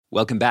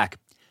Welcome back.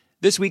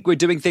 This week we're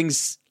doing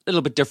things a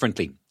little bit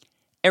differently.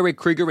 Erik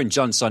Kruger and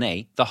John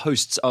Sonnet, the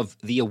hosts of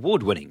the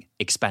award-winning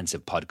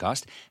Expansive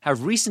podcast,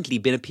 have recently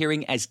been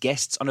appearing as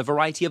guests on a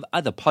variety of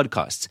other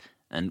podcasts,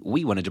 and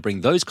we wanted to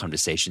bring those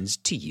conversations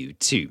to you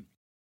too.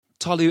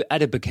 Tolu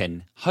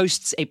Adebukin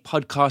hosts a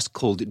podcast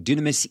called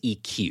Dunamis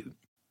EQ.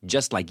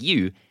 Just like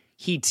you,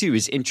 he too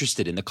is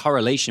interested in the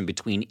correlation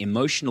between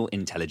emotional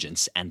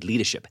intelligence and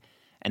leadership.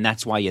 And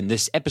that's why in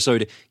this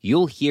episode,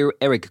 you'll hear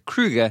Erik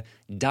Kruger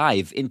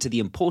dive into the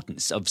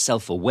importance of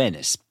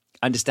self-awareness,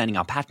 understanding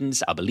our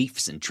patterns, our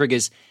beliefs and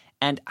triggers,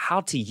 and how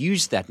to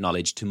use that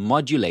knowledge to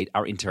modulate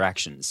our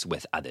interactions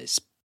with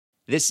others.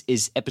 This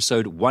is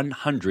episode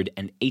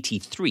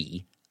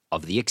 183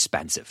 of The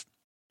Expansive.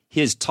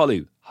 Here's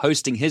Tolu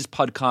hosting his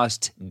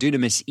podcast,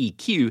 Dunamis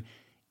EQ,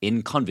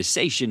 in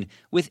conversation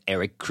with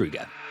Erik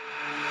Kruger.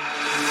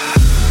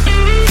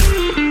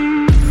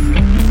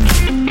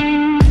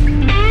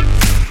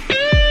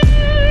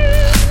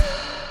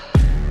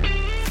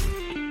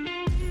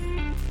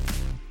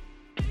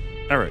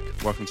 Erik,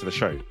 welcome to the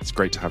show. It's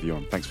great to have you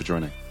on. Thanks for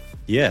joining.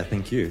 Yeah,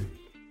 thank you.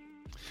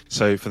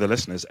 So for the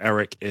listeners,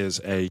 Erik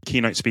is a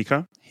keynote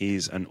speaker.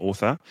 He's an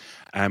author,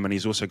 and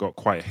he's also got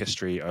quite a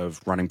history of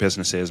running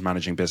businesses,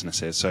 managing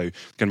businesses. So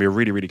it's going to be a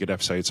really, really good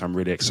episode. So I'm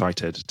really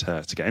excited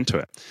to get into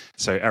it.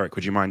 So Erik,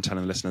 would you mind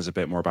telling the listeners a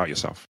bit more about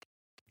yourself?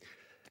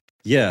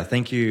 Yeah,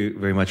 thank you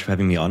very much for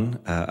having me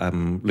on.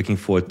 I'm looking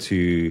forward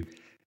to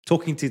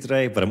talking to you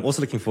today, but I'm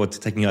also looking forward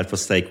to taking you out for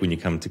steak when you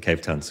come to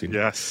Cape Town soon.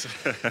 Yes.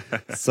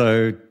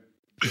 So,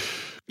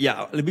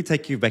 yeah, let me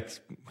take you back.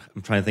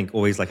 I'm trying to think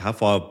always like how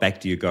far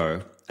back do you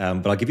go?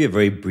 But I'll give you a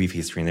very brief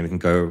history and then we can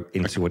go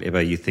into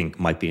whatever you think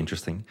might be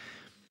interesting.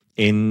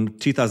 In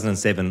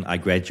 2007, I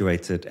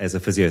graduated as a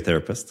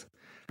physiotherapist.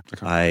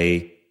 Okay.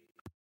 I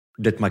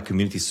did my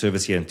community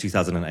service year in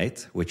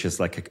 2008, which is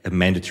like a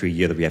mandatory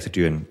year that we have to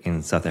do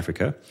in South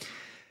Africa.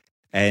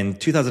 And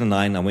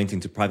 2009, I went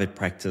into private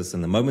practice.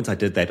 And the moment I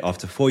did that,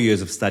 after 4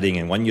 years of studying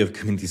and 1 year of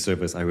community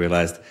service, I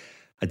realized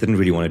I didn't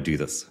really want to do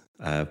this.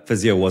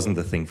 Physio wasn't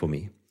the thing for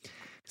me.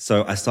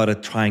 So I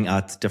started trying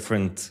out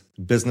different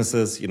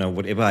businesses,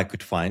 whatever I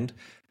could find.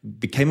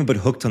 Became a bit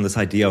hooked on this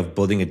idea of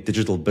building a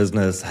digital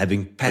business,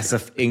 having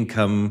passive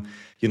income,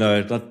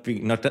 not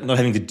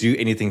having to do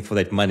anything for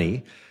that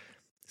money.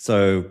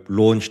 So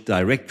launched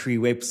directory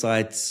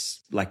websites,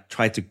 like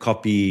tried to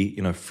copy,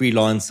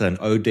 Freelancer and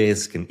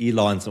Odesk and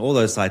Elance and all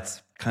those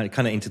sites kind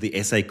of into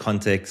the SA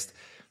context.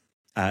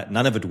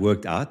 None of it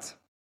worked out,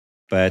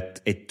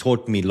 but it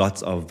taught me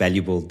lots of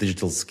valuable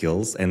digital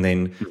skills. And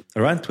then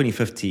around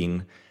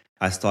 2015,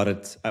 I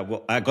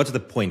got to the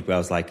point where I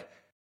was like,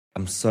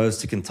 I'm so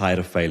sick and tired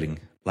of failing.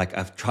 Like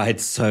I've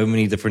tried so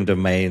many different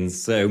domains,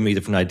 so many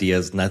different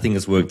ideas. Nothing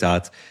has worked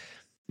out.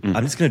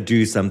 I'm just going to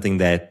do something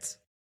that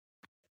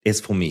is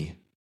for me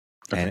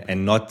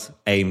and not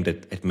aimed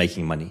at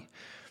making money.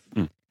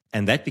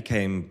 And that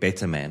became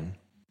Better Man,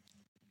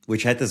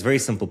 which had this very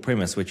simple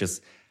premise, which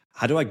is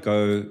how do I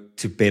go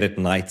to bed at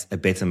night a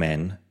better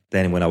man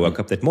than when I woke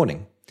up that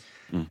morning?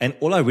 And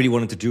all I really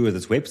wanted to do with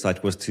this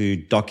website was to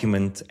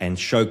document and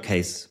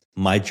showcase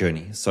my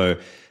journey. So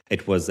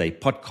it was a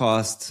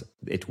podcast,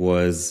 it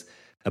was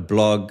a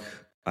blog,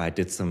 I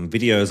did some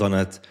videos on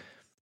it.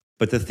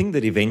 But the thing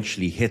that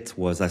eventually hit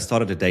was I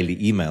started a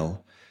daily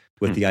email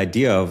with the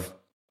idea of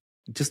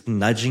just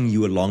nudging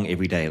you along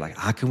every day. Like,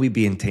 how can we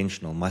be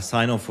intentional? My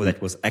sign-off for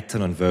that was acta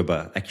non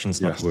verba,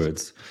 actions, not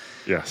words.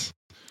 Yes.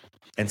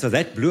 And so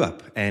that blew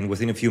up. And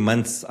within a few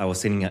months, I was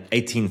sending out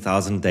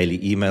 18,000 daily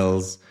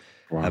emails.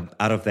 Wow.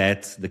 Out of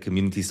that, the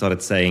community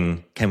started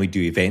saying, can we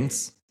do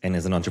events? And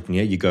as an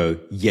entrepreneur, you go,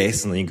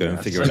 yes, and then you go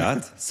and figure it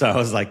out. So I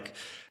was like,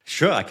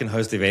 sure, I can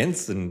host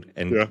events. And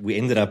we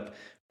ended up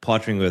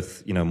partnering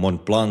with,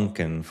 Mont Blanc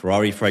and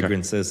Ferrari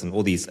fragrances and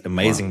all these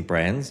amazing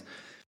brands.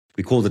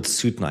 We called it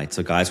Suit Night.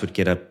 So guys would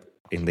get up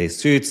in their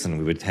suits and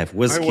we would have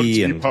whiskey. I want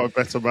to be part of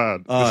Better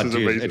Man. Oh, this is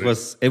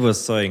amazing. It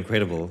was so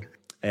incredible.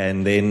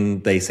 And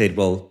then they said,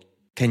 well,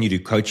 can you do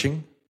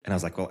coaching? And I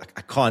was like, well,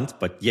 I can't,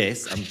 but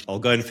yes, I'll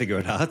go and figure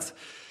it out.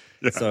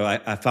 Yeah. So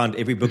I found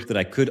every book that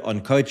I could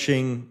on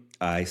coaching.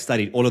 I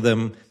studied all of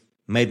them,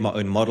 made my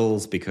own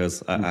models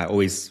because I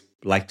always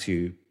like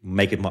to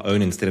make it my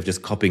own instead of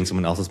just copying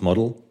someone else's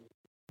model.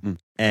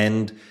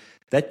 And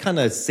that kind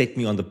of set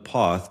me on the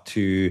path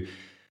to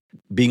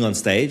being on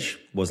stage.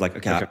 Was like,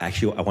 okay.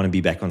 I want to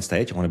be back on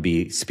stage. I want to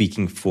be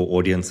speaking for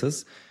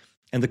audiences.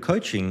 And the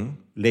coaching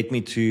led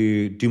me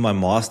to do my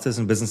master's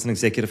in business and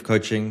executive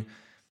coaching.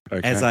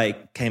 Okay. As I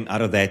came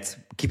out of that,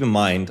 keep in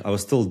mind, I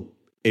was still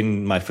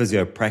in my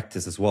physio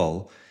practice as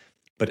well.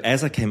 But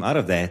as I came out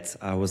of that,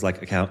 I was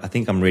like, okay, I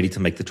think I'm ready to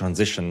make the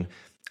transition.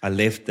 I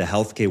left the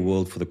healthcare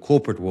world for the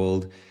corporate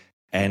world,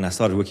 and I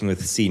started working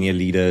with senior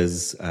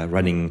leaders,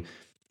 running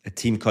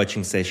team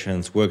coaching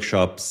sessions,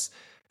 workshops,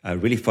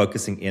 really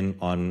focusing in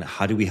on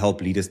how do we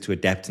help leaders to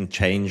adapt and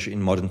change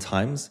in modern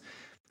times.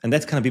 And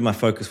that's kind of been my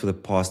focus for the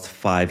past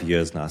 5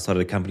 years now. I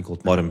started a company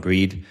called Modern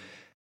Breed,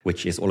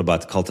 which is all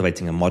about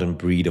cultivating a modern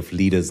breed of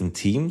leaders and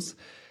teams.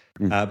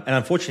 And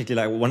unfortunately,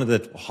 like one of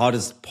the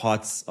hardest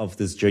parts of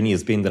this journey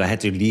has been that I had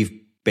to leave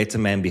Better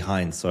Man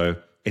behind. So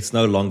it's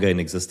no longer in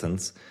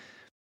existence.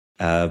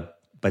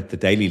 But the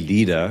Daily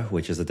Leader,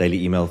 which is a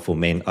daily email for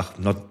men,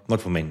 not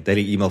for men,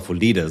 daily email for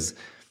leaders,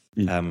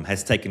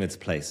 has taken its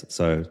place.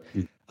 So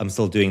I'm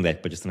still doing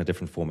that, but just in a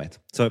different format.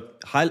 So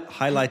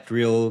highlight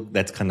reel,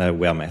 that's kind of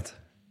where I'm at.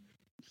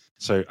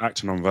 So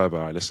acting on verba,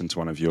 I listened to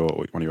one of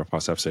your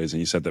past episodes, and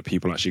you said that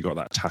people actually got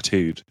that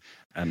tattooed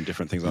and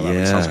different things like that.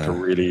 It sounds like a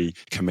really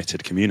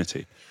committed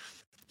community.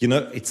 You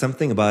know, it's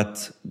something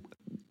about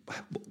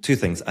two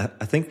things.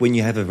 I think when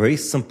you have a very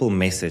simple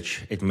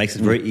message, it makes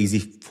it very easy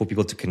for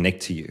people to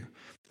connect to you.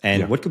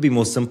 And what could be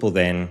more simple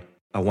than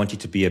I want you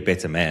to be a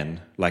better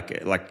man?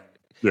 Like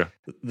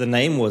the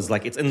name was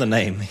like, it's in the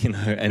name, you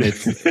know, and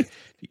it's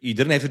you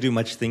didn't have to do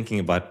much thinking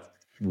about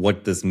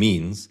what this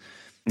means.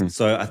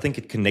 So I think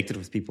it connected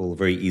with people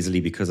very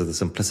easily because of the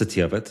simplicity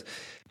of it.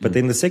 But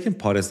then the second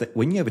part is that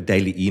when you have a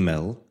daily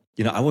email,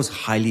 you know, I was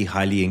highly,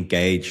 highly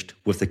engaged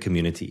with the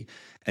community.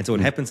 And so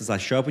what happens is I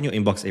show up in your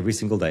inbox every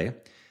single day.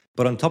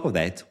 But on top of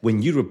that,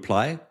 when you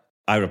reply,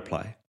 I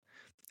reply.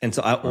 And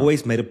so I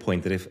always made a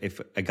point that if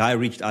a guy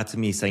reached out to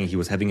me saying he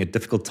was having a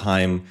difficult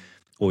time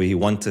or he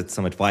wanted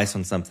some advice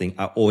on something,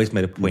 I always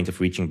made a point of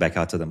reaching back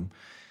out to them.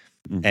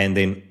 And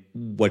then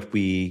what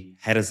we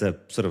had as a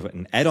sort of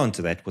an add-on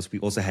to that was we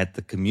also had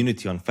the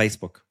community on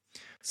Facebook.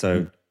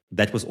 So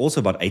that was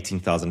also about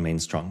 18,000 men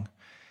strong.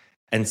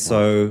 And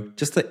so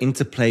just the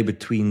interplay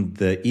between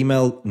the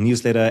email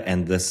newsletter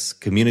and this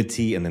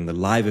community and then the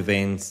live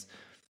events,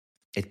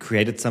 it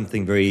created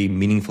something very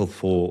meaningful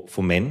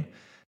for men.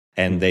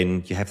 And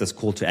then you have this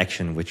call to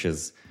action, which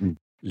is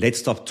let's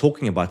stop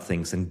talking about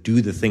things and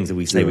do the things that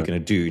we say we're going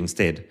to do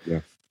instead. Yeah.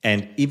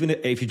 And even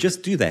if you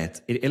just do that,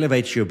 it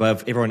elevates you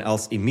above everyone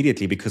else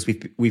immediately because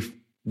we've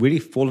really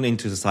fallen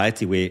into a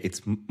society where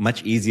it's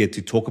much easier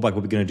to talk about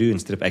what we're going to do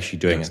instead of actually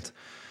doing it.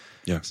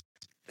 Yes.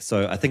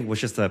 So I think it was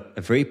just a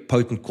very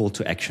potent call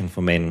to action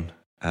for men.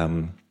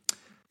 And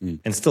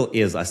still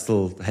is. I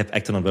still have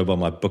Acting on Verba on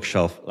my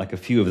bookshelf, like a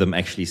few of them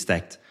actually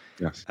stacked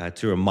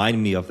to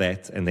remind me of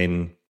that. And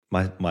then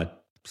my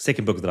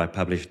second book that I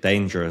published,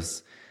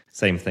 Dangerous,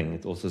 same thing.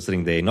 It's also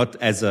sitting there, not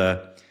as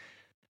a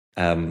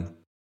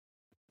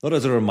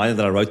reminder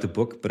that I wrote the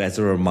book, but as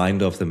a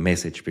reminder of the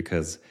message,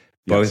 because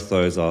both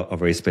those are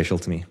very special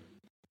to me.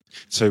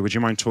 So would you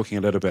mind talking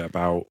a little bit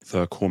about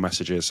the core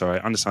messages? So I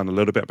understand a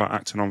little bit about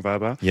Acting on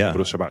Verba, but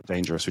also about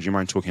Dangerous. Would you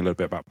mind talking a little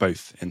bit about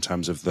both in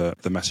terms of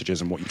the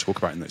messages and what you talk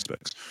about in those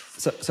books?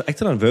 So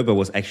Acting on Verba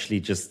was actually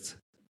just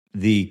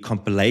the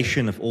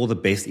compilation of all the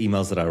best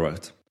emails that I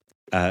wrote.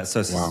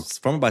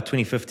 From about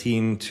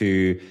 2015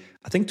 to,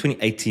 I think,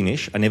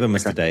 2018-ish, I never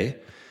missed a day.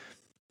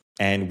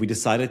 And we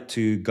decided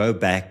to go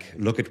back,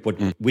 look at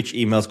which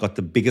emails got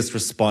the biggest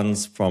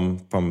response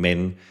from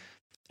men,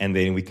 and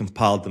then we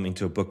compiled them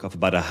into a book of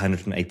about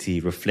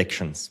 180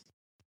 reflections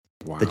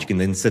that you can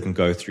then sit and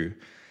go through.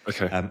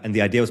 Okay. And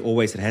the idea was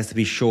always it has to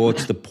be short,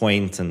 to the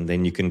point, and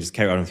then you can just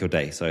carry on with your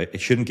day. So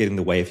it shouldn't get in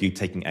the way of you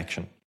taking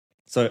action.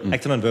 So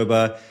Acting on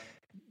Verba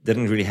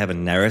didn't really have a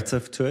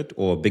narrative to it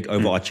or a big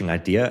overarching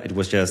idea. It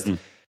was just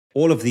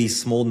all of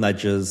these small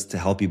nudges to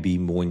help you be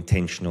more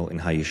intentional in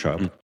how you show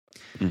up.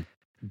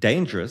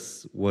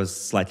 Dangerous was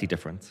slightly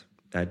different.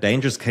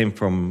 Dangerous came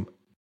from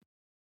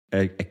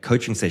a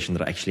coaching session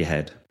that I actually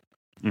had.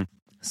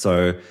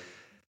 So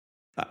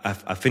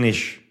I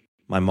finish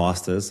my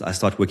master's. I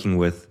start working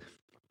with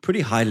pretty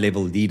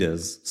high-level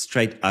leaders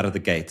straight out of the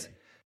gate.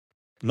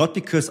 Not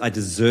because I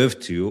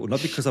deserved to, or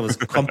not because I was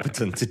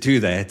competent to do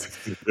that,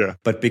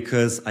 but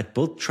because I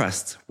built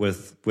trust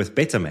with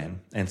Better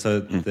Man. And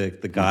so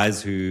the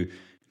guys who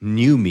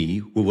knew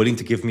me were willing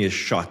to give me a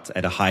shot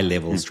at a high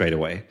level straight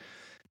away.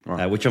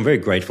 Which I'm very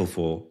grateful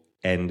for.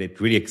 And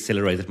it really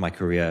accelerated my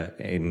career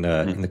in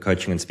the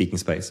coaching and speaking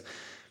space.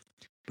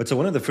 But so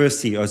one of the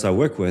first CEOs I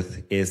work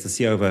with is the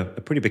CEO of a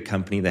pretty big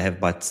company. They have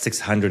about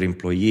 600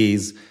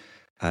 employees.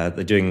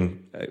 They're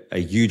doing a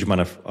huge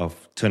amount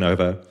of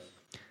turnover.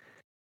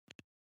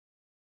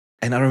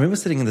 And I remember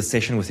sitting in the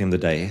session with him the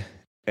day.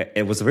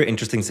 It was a very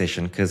interesting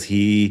session because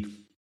he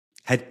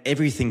had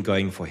everything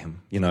going for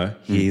him. You know,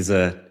 he's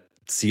a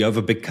CEO of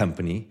a big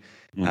company.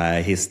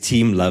 His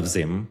team loves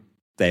him.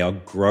 They are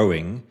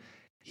growing.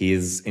 He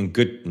is in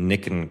good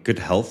nick and good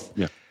health.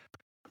 Yeah.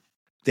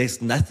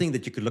 There's nothing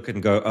that you could look at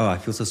and go, oh, I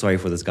feel so sorry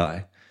for this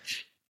guy.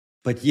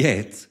 But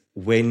yet,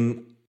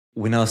 when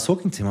I was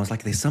talking to him, I was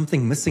like, there's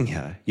something missing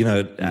here. You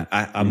know,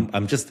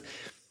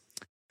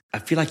 I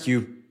feel like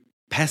you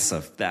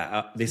passive.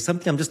 There's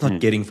something I'm just not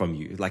getting from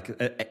you, like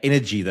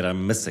energy that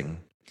I'm missing.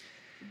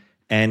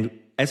 And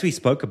as we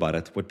spoke about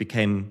it, what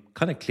became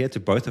kind of clear to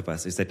both of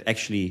us is that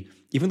actually,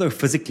 even though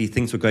physically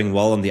things were going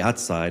well on the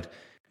outside,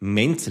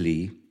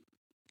 mentally,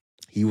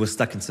 he was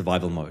stuck in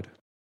survival mode.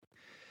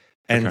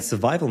 And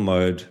survival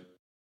mode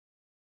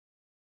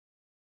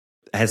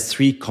has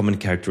three common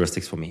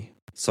characteristics for me.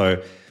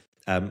 So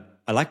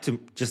I like to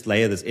just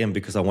layer this in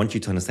because I want you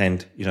to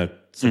understand, you know,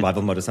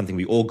 survival mode is something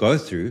we all go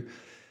through.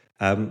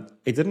 It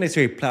didn't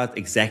necessarily play out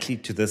exactly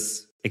to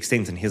this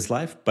extent in his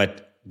life,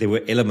 but there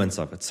were elements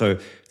of it. So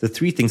the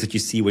three things that you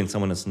see when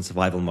someone is in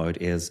survival mode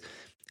is,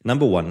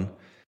 number one,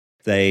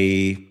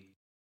 they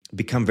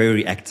become very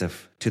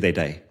reactive to their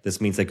day. This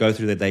means they go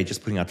through their day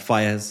just putting out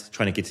fires,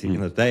 trying to get to the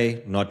end of the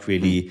day, not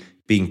really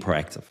being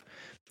proactive.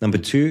 Number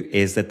two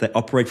is that they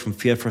operate from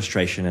fear,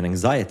 frustration, and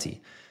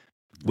anxiety.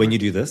 When you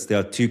do this, there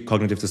are two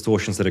cognitive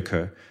distortions that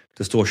occur.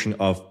 Distortion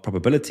of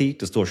probability,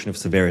 distortion of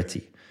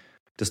severity.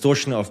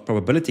 Distortion of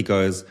probability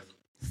goes,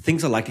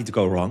 things are likely to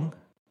go wrong.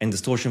 And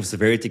distortion of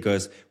severity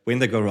goes, when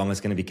they go wrong,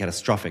 it's going to be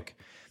catastrophic.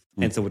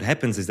 And so what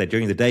happens is that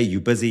during the day,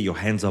 you're busy, your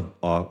hands are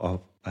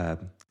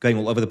going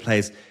all over the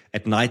place.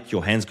 At night,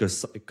 your hands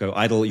go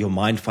idle, your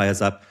mind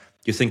fires up.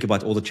 You think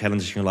about all the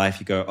challenges in your life.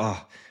 You go,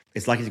 oh,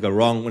 it's likely to go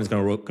wrong. When it's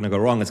going to go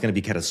wrong, it's going to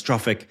be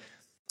catastrophic.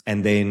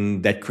 And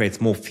then that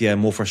creates more fear,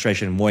 more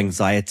frustration, more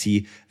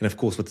anxiety. And of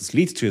course, what this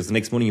leads to is the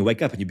next morning you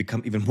wake up and you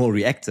become even more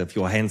reactive.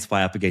 Your hands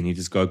fire up again. You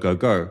just go, go,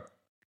 go.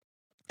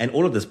 And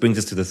all of this brings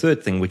us to the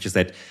third thing, which is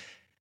that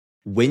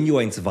when you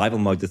are in survival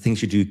mode, the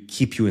things you do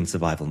keep you in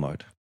survival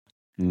mode.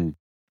 And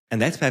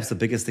that's perhaps the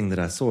biggest thing that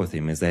I saw with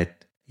him, is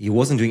that he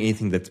wasn't doing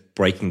anything that's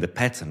breaking the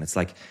pattern. It's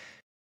like,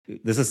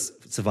 this is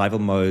survival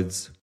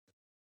mode's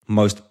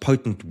most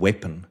potent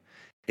weapon,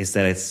 is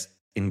that it's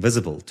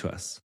invisible to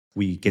us.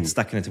 We get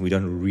stuck in it and we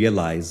don't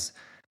realize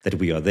that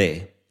we are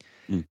there.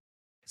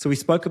 So we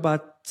spoke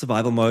about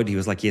survival mode. He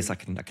was like, yes, I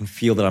can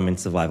feel that I'm in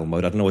survival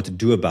mode. I don't know what to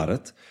do about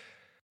it.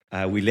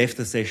 We left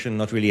the session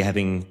not really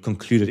having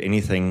concluded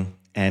anything.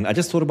 And I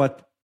just thought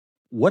about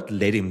what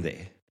led him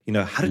there. You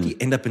know, how did he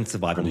end up in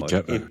survival mode?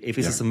 If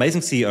he's this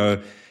amazing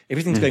CEO,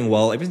 everything's going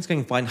well, everything's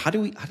going fine, how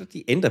did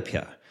he end up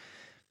here?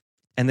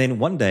 And then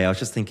one day I was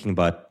just thinking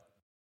about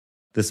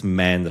this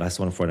man that I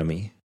saw in front of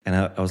me. And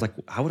I was like,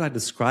 how would I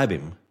describe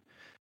him?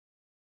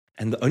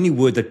 And the only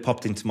word that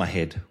popped into my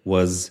head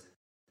was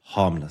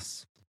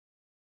harmless.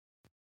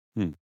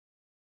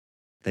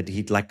 That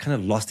he'd like kind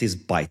of lost his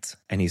bite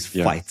and his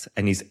fight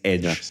and his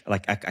edge.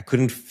 Like I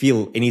couldn't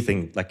feel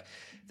anything. Like,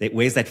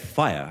 where's that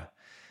fire?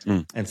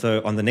 And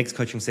so on the next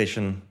coaching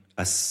session,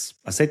 I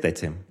said that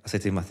to him. I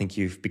said to him, I think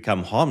you've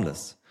become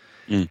harmless.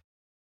 And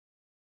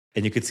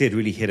you could see it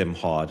really hit him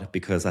hard,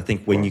 because I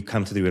think when you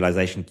come to the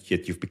realization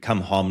that you've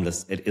become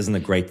harmless, it isn't a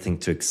great thing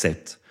to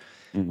accept.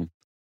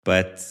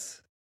 But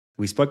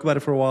we spoke about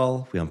it for a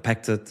while. We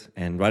unpacked it.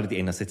 And right at the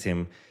end, I said to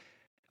him,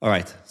 all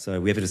right, so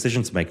we have a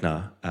decision to make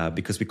now,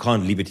 because we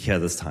can't leave it here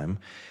this time.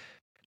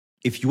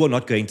 If you are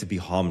not going to be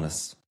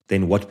harmless,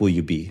 then what will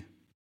you be?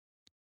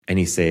 And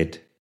he said,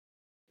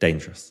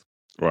 dangerous.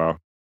 Wow.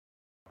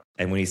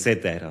 And when he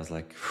said that, I was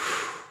like,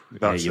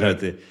 there's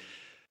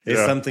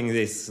something,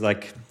 there's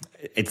like,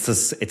 it's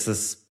a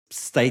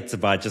state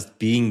about just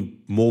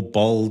being more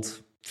bold,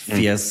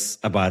 fierce,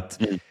 about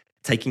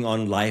taking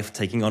on life,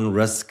 taking on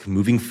risk,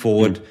 moving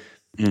forward.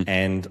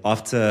 And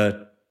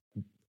after,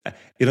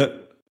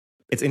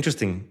 it's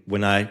interesting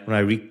when I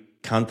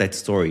recount that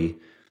story.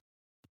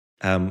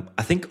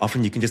 I think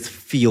often you can just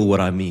feel what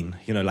I mean.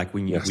 You know, like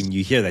when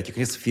you hear that, you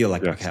can just feel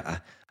like, okay,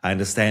 I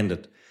understand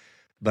it.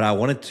 But I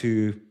wanted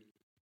to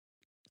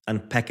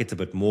unpack it a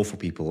bit more for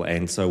people.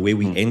 And so where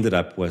we ended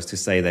up was to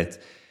say that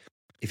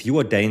if you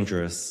are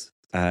dangerous,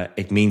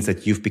 it means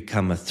that you've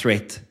become a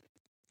threat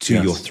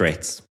to your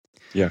threats.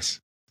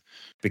 Yes.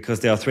 Because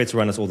there are threats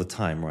around us all the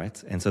time,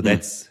 right? And so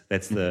that's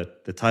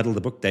the title of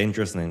the book,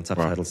 Dangerous, and then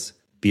subtitles,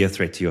 Be a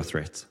Threat to Your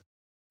Threats.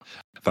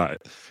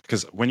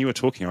 Because when you were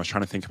talking, I was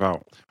trying to think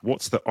about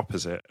what's the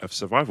opposite of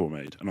survival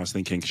mode. And I was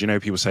thinking, because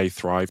people say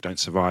thrive, don't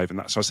survive.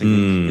 And so I was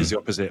thinking, is the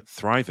opposite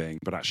thriving?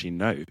 But actually,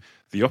 no.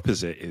 The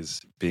opposite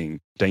is being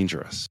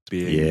dangerous,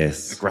 being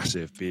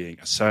aggressive, being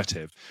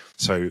assertive.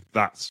 So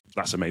that's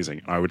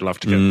amazing. I would love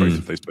to get both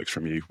of those books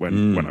from you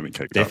when I'm in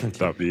Cape Town. Definitely.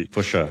 That'd be,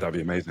 for sure. That'd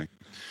be amazing.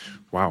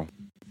 Wow.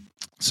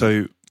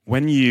 So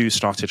when you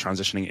started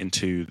transitioning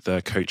into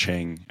the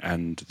coaching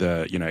and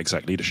the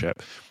exec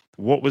leadership,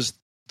 what was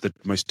the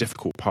most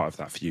difficult part of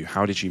that for you?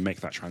 How did you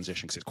make that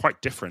transition? Because it's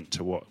quite different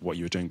to what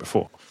you were doing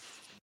before.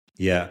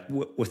 Yeah,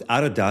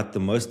 without a doubt, the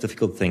most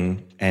difficult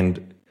thing,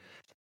 and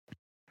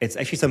it's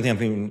actually something I've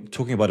been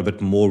talking about a bit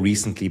more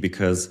recently,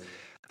 because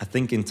I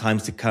think in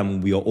times to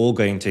come, we are all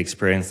going to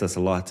experience this a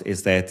lot,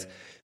 is that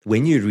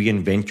when you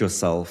reinvent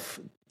yourself,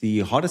 the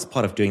hardest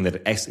part of doing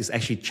that is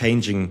actually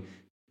changing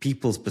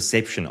people's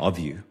perception of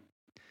you.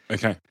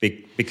 Okay.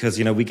 Because,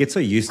 we get so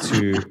used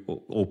to,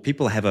 or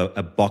people have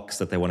a box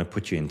that they want to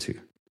put you into.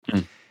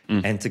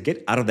 And to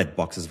get out of that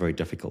box is very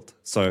difficult.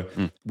 So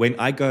when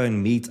I go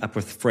and meet up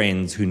with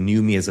friends who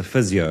knew me as a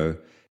physio,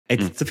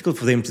 it's difficult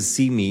for them to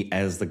see me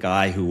as the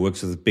guy who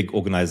works with big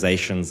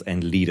organizations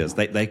and leaders.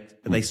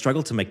 They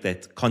struggle to make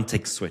that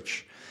context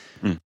switch.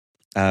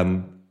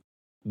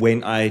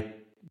 When I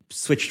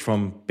switched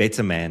from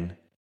Better Man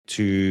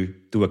to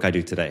the work I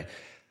do today,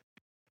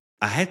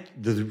 I had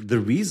the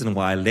reason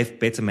why I left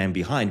Better Man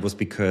behind was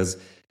because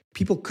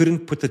people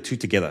couldn't put the two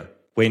together.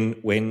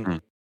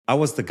 When I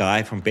was the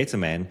guy from Better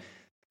Man,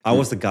 I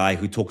was the guy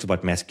who talks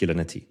about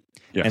masculinity.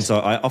 Yes. And so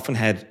I often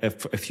had,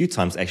 a few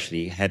times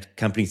actually, had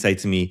companies say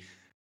to me,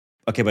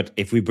 okay, but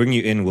if we bring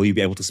you in, will you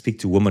be able to speak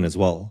to women as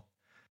well?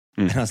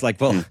 And I was like,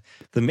 well,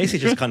 the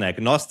message is kind of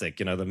agnostic.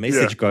 The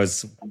message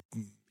goes,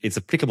 it's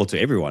applicable to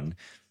everyone.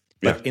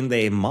 But in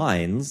their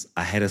minds,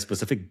 I had a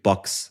specific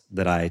box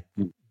that I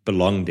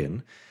belonged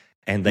in,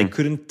 and they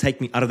couldn't take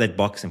me out of that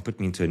box and put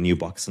me into a new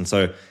box. And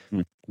so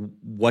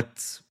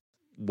what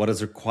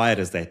is required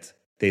is that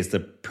there's the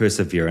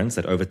perseverance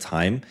that over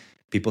time,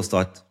 people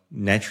start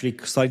naturally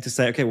starting to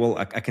say, okay, well,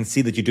 I can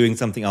see that you're doing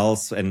something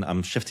else and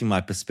I'm shifting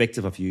my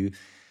perspective of you.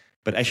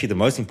 But actually, the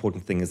most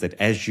important thing is that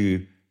as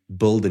you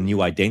build a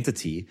new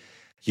identity,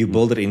 you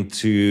build it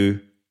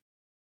into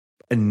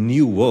a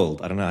new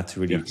world. I don't know how to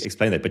really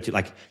explain that, but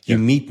you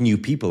meet new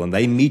people and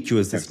they meet you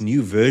as this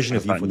new version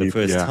of you for the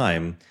first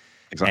time.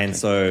 Exactly. And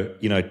so,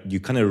 you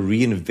kind of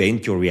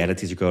reinvent your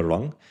reality as you go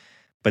along.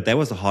 But that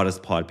was the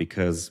hardest part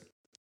because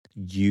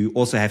you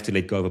also have to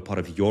let go of a part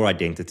of your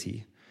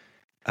identity.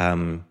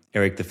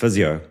 Erik, the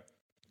physio,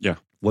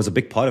 was a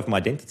big part of my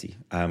identity.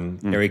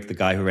 Erik, the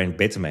guy who ran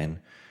Better Man,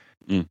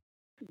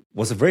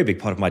 was a very big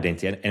part of my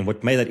identity. And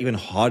what made that even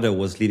harder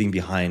was leaving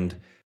behind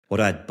what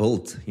I had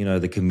built,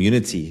 the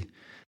community.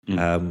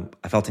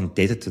 I felt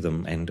indebted to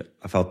them and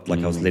I felt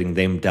like I was letting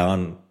them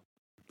down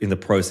in the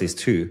process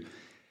too.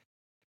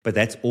 But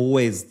that's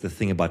always the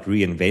thing about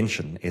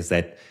reinvention, is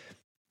that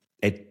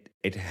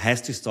it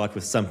has to start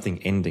with something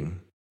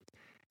ending.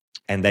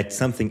 And that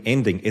something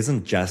ending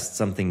isn't just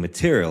something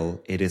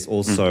material, it is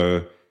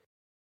also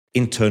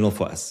internal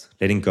for us,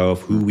 letting go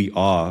of who we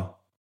are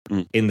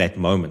in that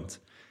moment.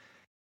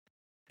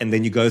 And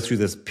then you go through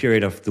this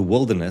period of the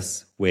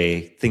wilderness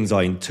where things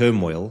are in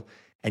turmoil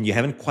and you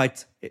haven't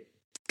quite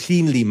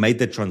cleanly made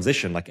the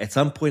transition. Like at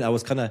some point I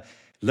was kind of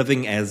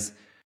living as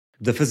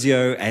the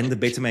physio and the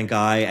Better Man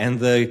guy and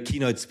the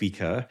keynote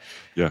speaker.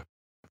 Yeah.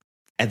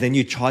 And then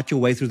you chart your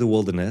way through the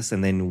wilderness.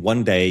 And then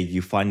one day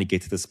you finally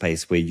get to the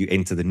space where you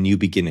enter the new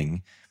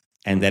beginning.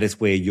 And that is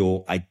where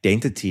your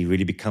identity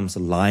really becomes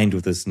aligned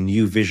with this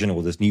new vision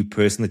or this new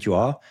person that you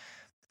are.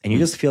 And you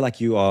just feel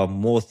like you are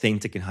more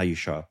authentic in how you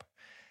show up.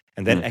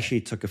 And that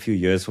actually took a few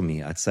years for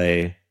me. I'd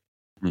say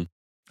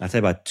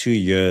about 2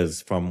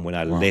 years from when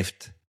I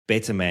left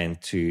Better Man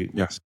to...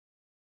 Yes.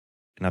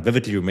 And I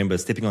vividly remember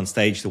stepping on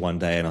stage the one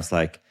day and I was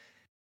like,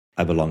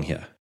 I belong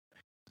here.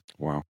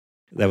 Wow.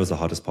 That was the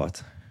hardest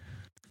part.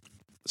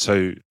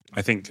 So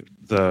I think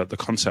the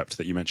concept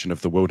that you mentioned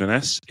of the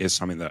wilderness is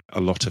something that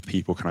a lot of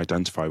people can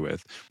identify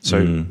with.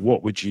 So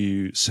what would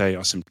you say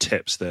are some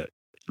tips that,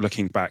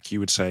 looking back, you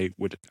would say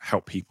would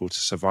help people to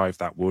survive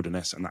that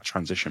wilderness and that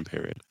transition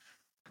period?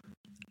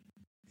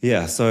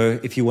 Yeah, so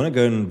if you want to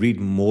go and read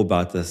more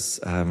about this,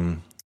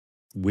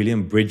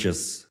 William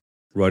Bridges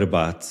wrote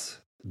about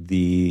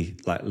the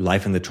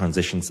life and the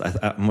transitions.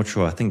 I'm not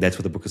sure. I think that's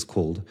what the book is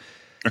called.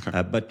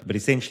 Okay. But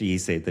essentially he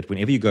said that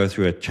whenever you go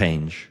through a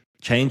change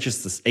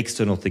is this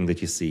external thing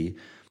that you see,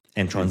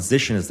 and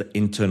transition is the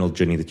internal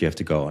journey that you have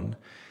to go on.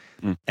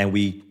 And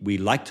we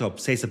like to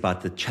obsess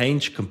about the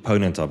change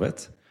component of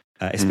it,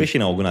 especially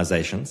in our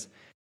organizations,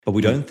 but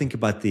we don't think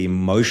about the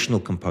emotional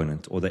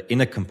component or the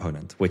inner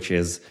component, which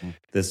is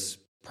this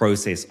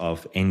process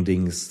of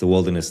endings, the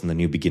wilderness, and the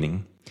new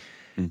beginning.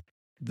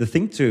 The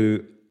thing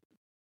to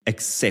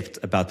accept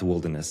about the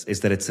wilderness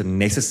is that it's a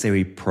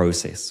necessary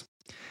process.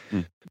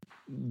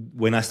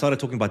 When I started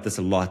talking about this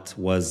a lot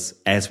was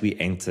as we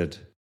entered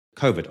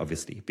COVID,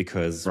 obviously,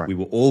 because we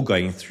were all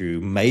going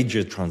through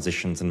major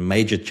transitions and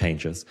major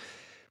changes.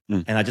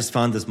 And I just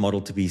found this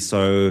model to be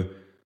so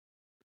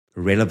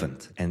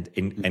relevant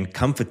and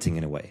comforting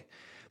in a way.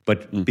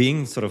 But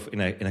being sort of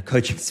in a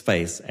coaching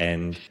space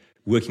and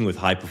working with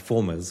high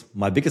performers,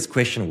 my biggest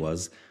question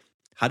was,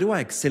 how do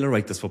I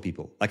accelerate this for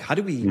people? Like, how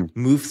do we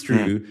move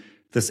through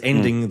this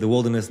ending, the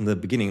wilderness and the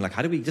beginning? Like,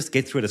 how do we just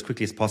get through it as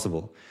quickly as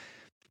possible?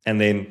 And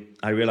then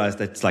I realized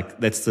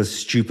that's the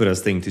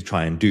stupidest thing to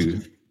try and do,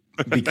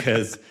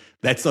 because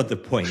that's not the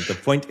point. The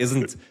point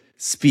isn't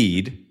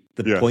speed.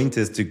 The point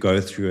is to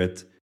go through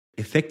it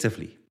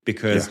effectively,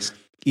 because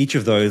each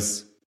of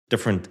those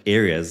different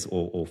areas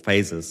or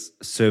phases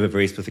serve a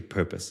very specific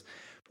purpose.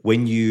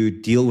 When you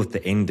deal with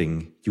the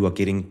ending, you are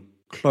getting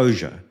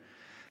closure.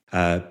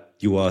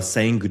 You are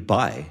saying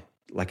goodbye.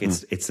 Like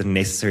it's a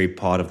necessary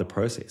part of the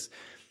process.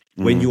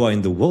 When you are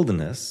in the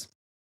wilderness,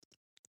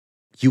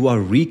 you are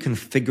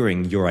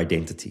reconfiguring your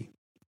identity.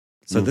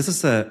 So this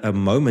is a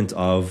moment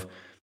of,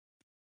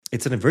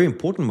 it's a very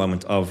important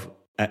moment of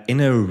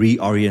inner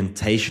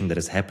reorientation that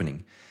is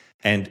happening.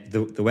 And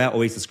the way I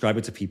always describe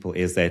it to people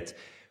is that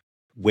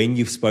when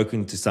you've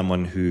spoken to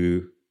someone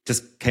who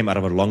just came out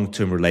of a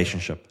long-term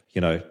relationship,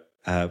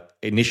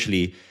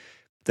 initially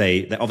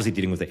they're obviously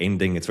dealing with the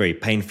ending, it's very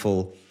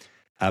painful,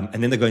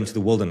 and then they go into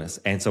the wilderness.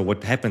 And so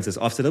what happens is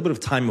after a little bit of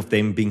time of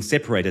them being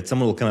separated,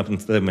 someone will come up to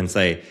them and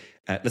say,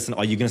 listen,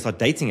 are you going to start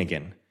dating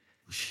again?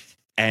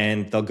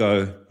 And they'll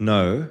go,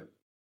 no,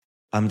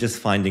 I'm just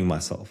finding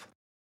myself.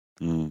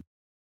 And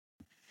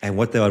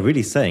what they are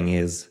really saying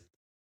is,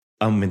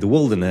 I'm in the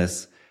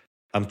wilderness,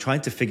 I'm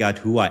trying to figure out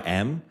who I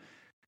am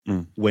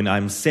when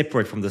I'm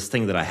separate from this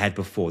thing that I had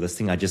before, this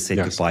thing I just said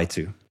goodbye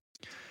to.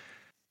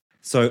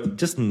 So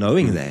just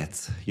knowing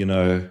that,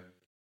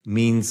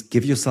 means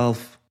give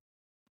yourself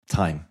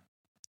time.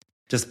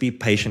 Just be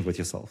patient with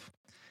yourself.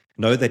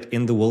 Know that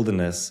in the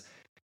wilderness,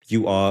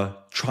 you are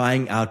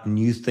trying out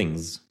new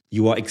things.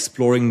 You are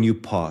exploring new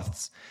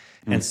paths.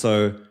 And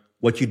so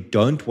what you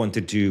don't want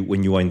to do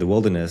when you are in the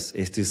wilderness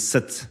is to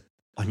sit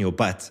on your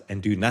butt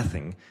and do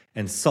nothing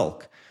and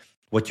sulk.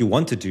 What you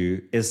want to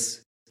do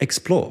is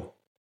explore,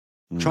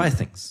 try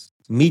things,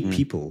 meet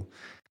people,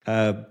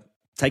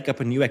 take up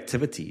a new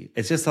activity.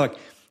 It's just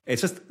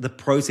the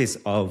process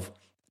of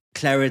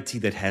clarity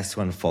that has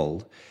to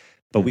unfold.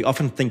 But we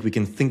often think we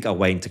can think our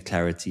way into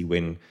clarity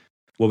when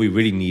what we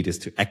really need is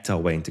to act our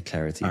way into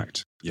clarity.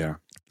 Yeah.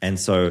 And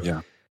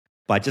so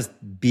by just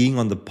being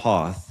on the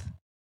path,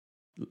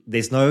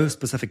 there's no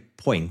specific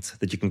point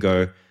that you can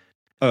go,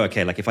 oh,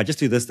 okay, like if I just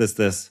do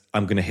this,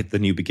 I'm going to hit the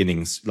new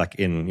beginnings like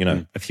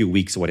in, a few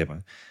weeks or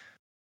whatever.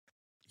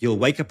 You'll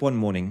wake up one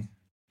morning,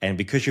 and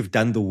because you've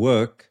done the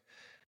work,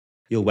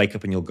 you'll wake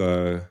up and you'll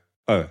go,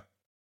 oh,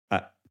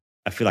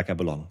 I feel like I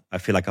belong. I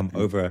feel like I'm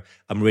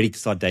ready to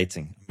start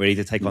dating. I'm ready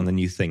to take on the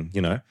new thing,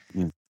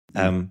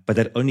 But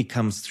that only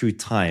comes through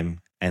time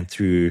and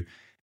through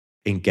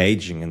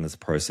engaging in this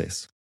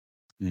process.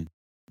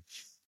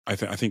 I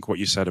think what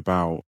you said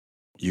about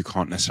you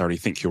can't necessarily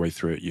think your way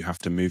through it. You have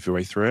to move your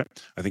way through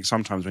it. I think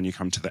sometimes when you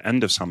come to the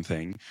end of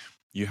something,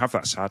 you have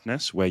that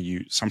sadness where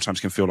you sometimes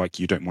can feel like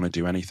you don't want to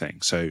do anything.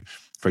 So,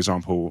 for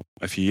example,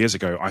 a few years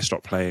ago, I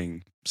stopped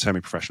playing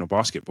semi-professional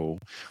basketball,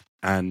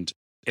 and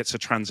it's a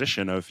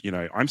transition of,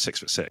 I'm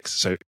 6'6".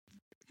 So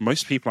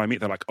most people I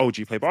meet, they're like, oh,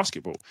 do you play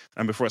basketball?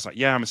 And before it's like,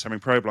 yeah, I'm a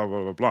semi-pro, blah,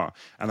 blah, blah, blah.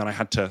 And then I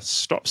had to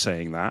stop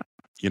saying that,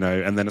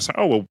 and then it's like,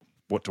 oh, well,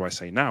 what do I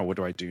say now? What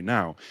do I do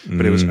now?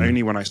 But it was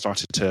only when I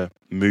started to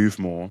move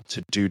more,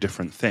 to do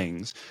different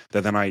things,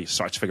 that then I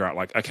started to figure out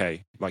like,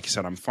 okay, like you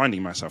said, I'm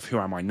finding myself. Who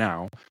am I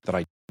now that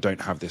I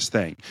don't have this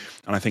thing?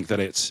 And I think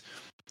that it's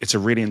a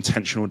really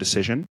intentional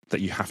decision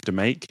that you have to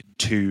make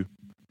to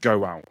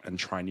go out and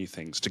try new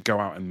things, to go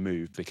out and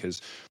move, because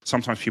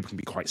sometimes people can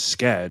be quite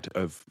scared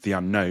of the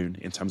unknown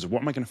in terms of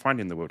what am I going to find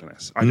in the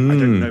wilderness? I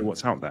don't know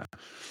what's out there.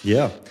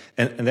 Yeah.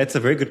 And that's a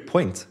very good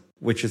point,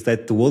 which is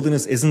that the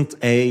wilderness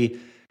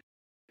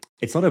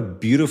it's not a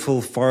beautiful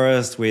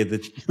forest where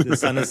the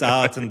sun is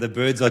out and the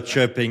birds are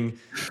chirping.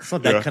 It's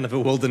not that kind of a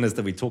wilderness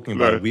that we're talking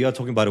about. No. We are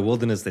talking about a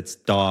wilderness that's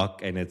dark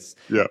and it's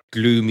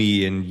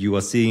gloomy, and you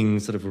are seeing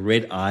sort of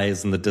red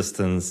eyes in the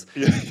distance.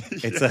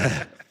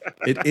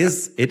 It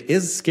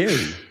is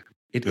scary.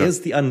 It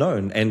is the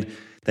unknown. And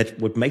that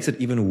what makes it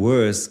even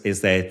worse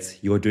is that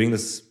you're doing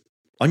this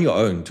on your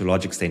own to a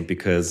large extent,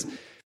 because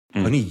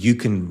only you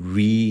can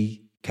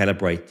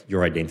recalibrate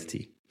your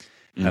identity.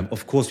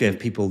 Of course, we have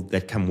people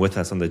that come with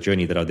us on the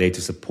journey that are there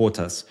to support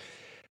us,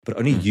 but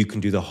only you can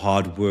do the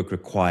hard work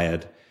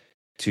required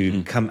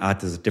to come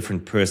out as a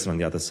different person on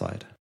the other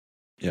side.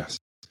 Yes.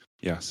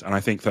 And I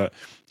think that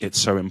it's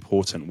so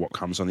important what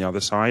comes on the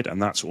other side.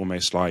 And that's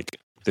almost like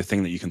the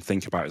thing that you can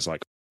think about is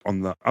like,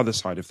 on the other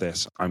side of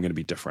this, I'm going to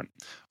be different.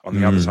 On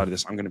the other side of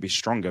this, I'm going to be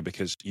stronger,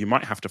 because you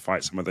might have to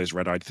fight some of those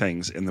red-eyed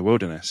things in the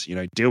wilderness,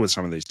 deal with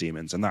some of those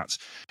demons. And that's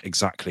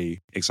exactly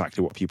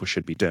what people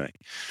should be doing.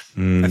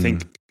 I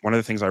think one of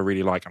the things I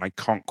really like, and I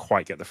can't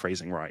quite get the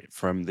phrasing right,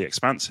 from The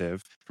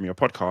Expansive, from your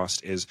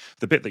podcast, is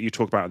the bit that you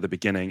talk about at the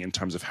beginning in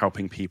terms of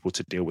helping people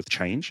to deal with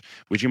change.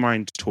 Would you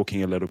mind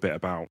talking a little bit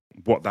about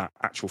what that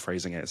actual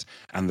phrasing is,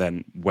 and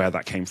then where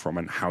that came from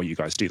and how you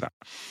guys do that?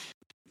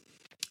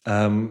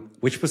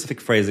 Which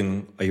specific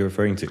phrasing are you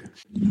referring to?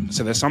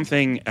 So there's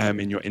something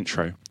in your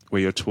intro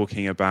where you're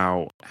talking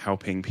about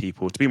helping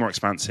people to be more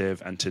expansive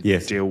and to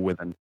deal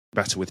with and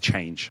better with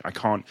change. I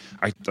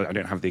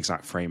don't have the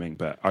exact framing,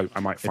 but I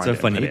might find it. It's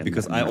so funny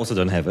because I also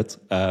don't have it.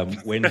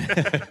 We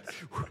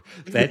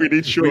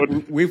need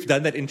Sean. We've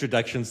done that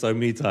introduction so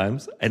many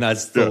times, and I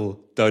still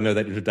don't know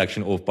that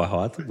introduction off by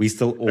heart. We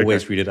still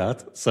always read it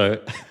out.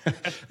 So a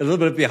little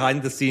bit of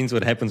behind the scenes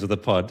what happens with the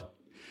pod.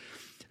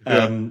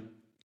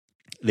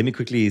 Let me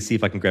quickly see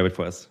if I can grab it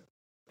for us.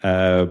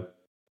 And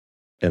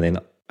then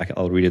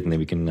I'll read it, and then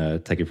we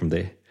can take it from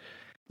there.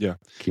 Yeah,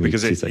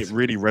 because it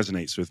really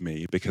resonates with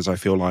me, because I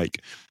feel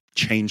like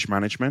change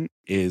management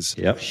is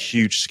a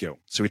huge skill.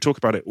 So we talk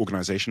about it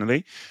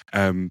organizationally,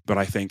 but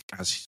I think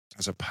as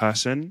a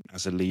person,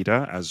 as a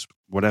leader, as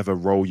whatever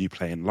role you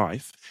play in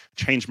life,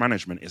 change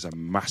management is a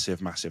massive,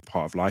 massive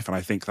part of life. And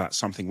I think that's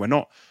something we're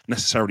not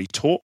necessarily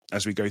taught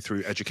as we go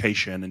through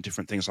education and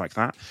different things like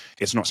that.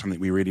 It's not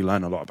something we really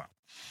learn a lot about.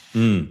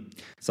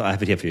 So I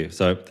have it here for you.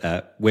 So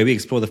where we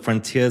explore the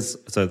frontiers,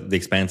 so The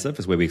Expansive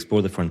is where we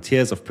explore the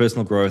frontiers of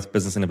personal growth,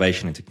 business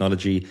innovation, and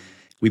technology.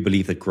 We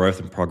believe that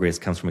growth and progress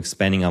comes from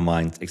expanding our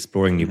minds,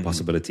 exploring new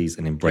possibilities,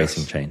 and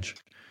embracing change.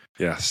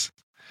 Yes.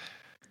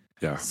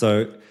 Yeah.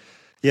 So,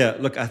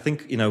 look, I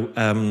think,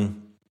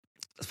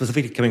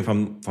 specifically coming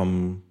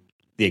from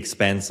The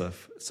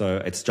Expansive, so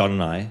it's John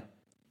and I,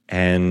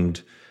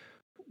 and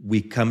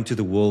we come to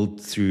the world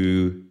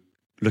through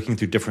looking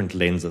through different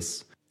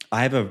lenses.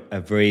 I have a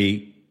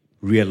very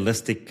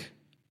realistic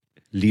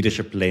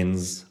leadership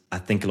lens. I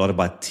think a lot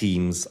about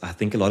teams. I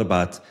think a lot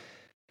about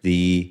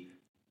the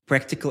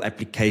practical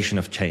application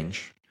of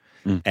change.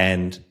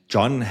 And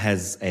John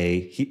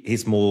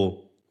he's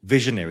more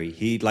visionary.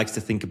 He likes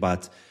to think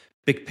about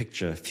big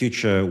picture,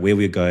 future, where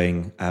we're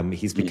going.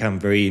 He's become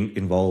very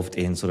involved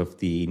in sort of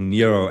the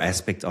neuro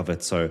aspect of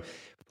it. So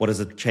what does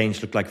a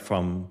change look like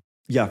from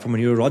a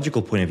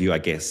neurological point of view, I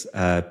guess?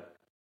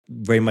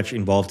 Very much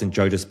involved in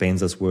Joe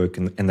Dispenza's work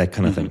and that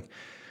kind of thing.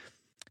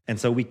 And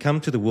so we come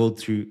to the world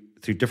through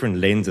different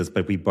lenses,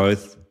 but we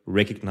both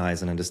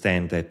recognize and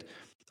understand that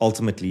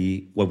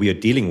ultimately what we are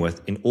dealing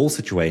with in all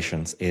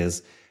situations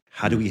is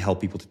how do we help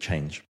people to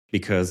change?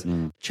 Because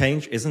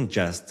change isn't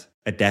just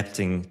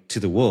adapting to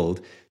the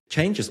world.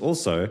 Change is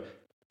also,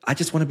 I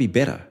just want to be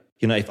better.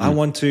 If I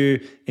want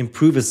to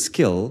improve a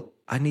skill,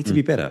 I need to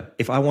be better.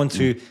 If I want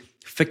to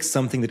fix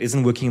something that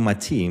isn't working in my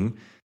team,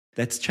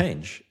 that's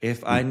change.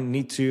 If I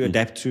need to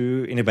adapt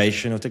to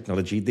innovation or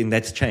technology, then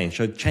that's change.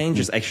 So change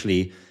is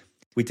actually,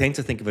 we tend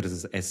to think of it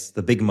as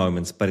the big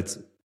moments, but it's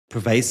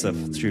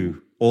pervasive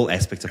through all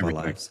aspects of our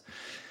lives.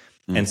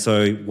 And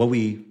so what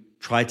we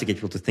try to get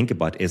people to think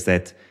about is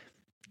that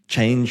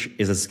change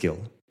is a skill.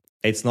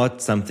 It's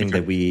not something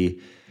that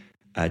we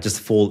just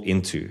fall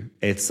into.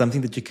 It's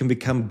something that you can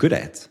become good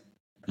at,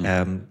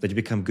 that you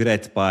become good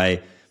at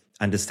by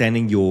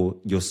understanding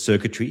your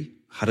circuitry.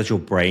 How does your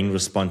brain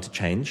respond to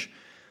change?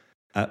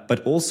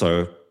 But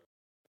also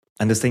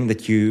understanding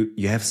that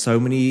you have so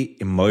many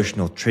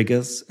emotional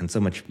triggers and so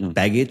much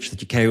baggage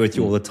that you carry with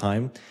you all the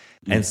time.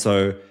 And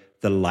so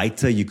the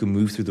lighter you can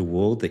move through the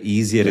world, the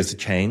easier it is to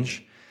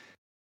change.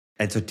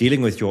 And so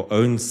dealing with your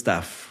own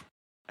stuff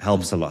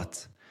helps a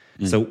lot.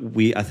 So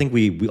I think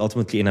we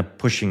ultimately end up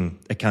pushing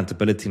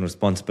accountability and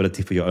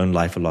responsibility for your own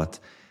life a lot.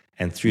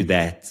 And through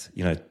that,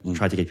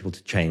 try to get people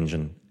to change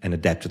and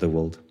adapt to the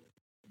world.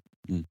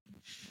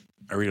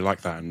 I really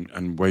like that.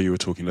 And where you were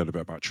talking a little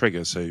bit about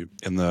triggers. So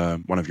in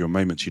one of your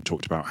moments, you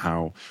talked about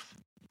how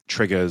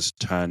triggers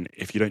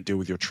if you don't deal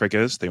with your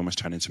triggers, they almost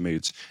turn into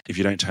moods. If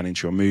you don't turn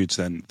into your moods,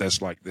 then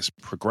there's like this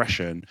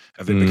progression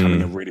of it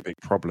becoming a really big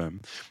problem,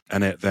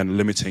 and it then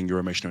limiting your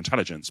emotional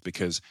intelligence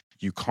because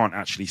you can't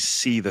actually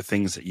see the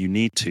things that you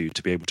need to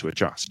be able to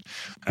adjust.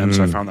 And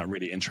so I found that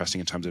really interesting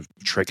in terms of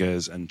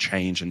triggers and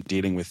change and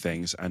dealing with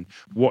things and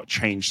what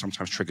change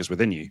sometimes triggers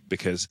within you,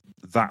 because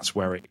that's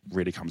where it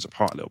really comes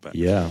apart a little bit.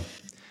 Yeah.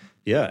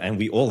 And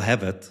we all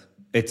have it.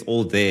 It's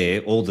all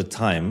there all the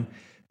time.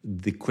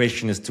 The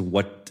question is, to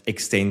what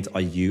extent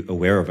are you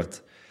aware of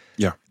it?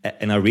 Yeah.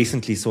 And I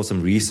recently saw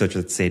some research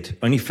that said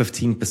only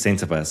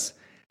 15% of us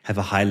have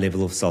a high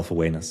level of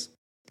self-awareness.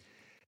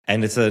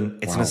 And it's an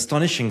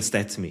astonishing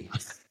stat to me.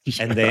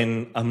 And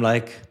then I'm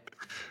like,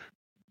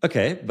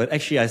 okay, but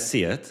actually I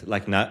see it.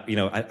 Like now,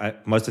 I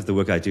most of the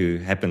work I do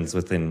happens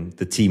within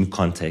the team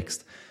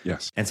context.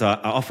 Yes. And so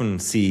I often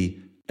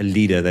see a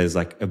leader that is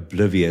like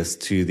oblivious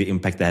to the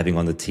impact they're having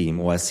on the team,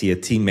 or I see a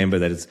team member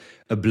that is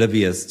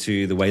oblivious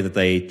to the way that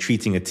they're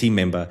treating a team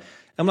member.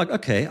 I'm like,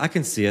 okay, I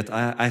can see it.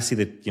 I see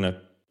that,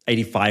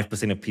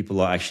 85% of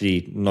people are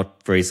actually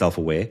not very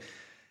self-aware.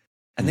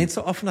 And then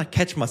so often I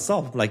catch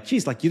myself, I'm like,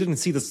 geez, like you didn't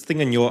see this thing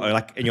in your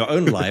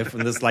own life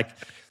and this like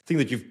thing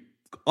that you've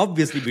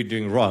obviously been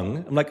doing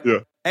wrong. I'm like,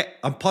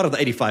 I'm part of the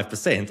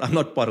 85%. I'm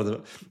not part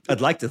of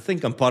I'd like to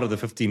think I'm part of the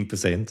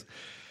 15%.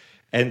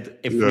 And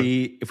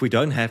if we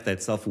don't have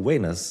that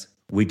self-awareness,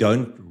 we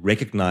don't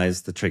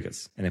recognize the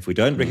triggers. And if we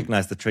don't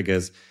recognize the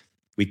triggers,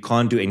 we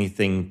can't do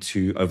anything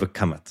to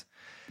overcome it.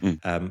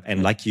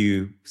 And like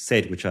you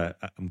said, which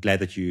I'm glad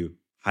that you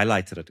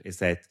highlighted it, is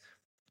that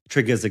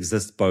triggers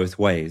exist both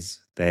ways.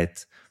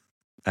 That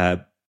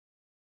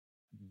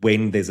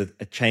when there's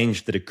a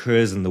change that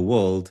occurs in the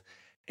world,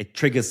 it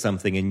triggers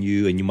something in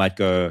you, and you might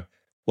go,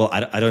 well,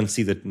 I don't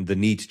see the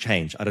need to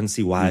change. I don't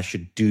see why I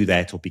should do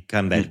that or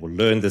become that or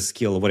learn this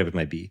skill or whatever it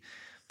may be.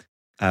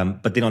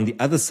 But then on the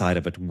other side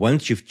of it,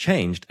 once you've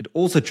changed, it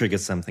also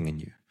triggers something in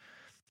you.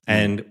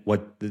 And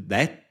what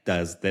that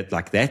does,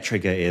 that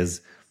trigger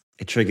is,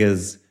 it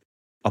triggers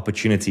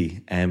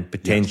opportunity and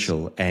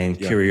potential and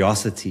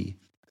curiosity.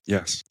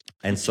 Yes.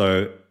 And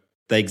so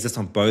they exist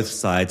on both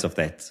sides of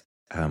that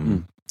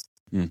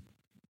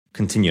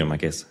continuum, I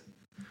guess.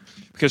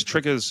 Because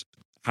triggers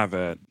have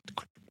a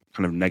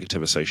kind of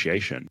negative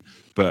association,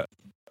 but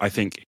I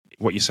think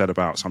what you said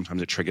about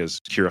sometimes it triggers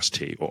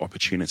curiosity or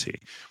opportunity.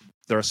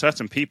 There are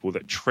certain people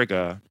that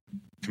trigger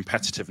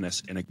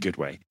competitiveness in a good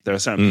way. There are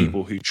certain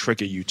people who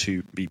trigger you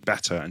to be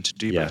better and to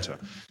do better.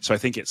 So I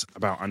think it's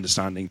about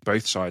understanding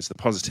both sides, the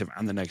positive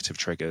and the negative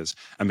triggers,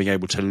 and being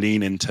able to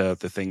lean into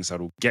the things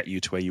that will get you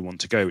to where you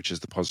want to go, which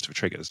is the positive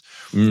triggers.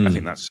 I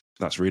think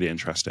that's really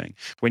interesting.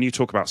 When you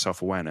talk about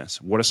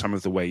self-awareness, what are some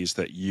of the ways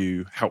that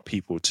you help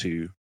people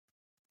to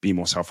be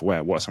more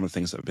self-aware? What are some of the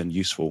things that have been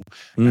useful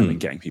in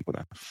getting people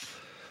there?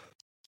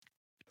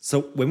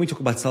 So when we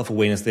talk about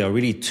self-awareness, there are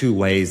really two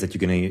ways that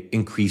you're going to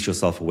increase your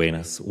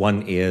self-awareness.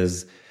 One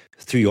is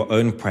through your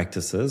own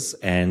practices,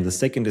 and the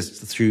second is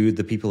through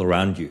the people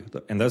around you.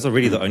 And those are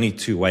really the only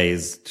two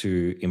ways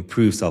to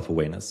improve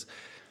self-awareness.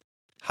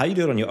 How you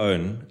do it on your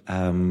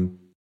own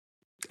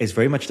is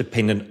very much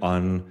dependent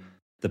on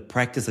the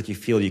practice that you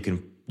feel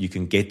you you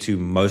can get to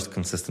most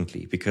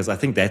consistently, because I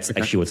think that's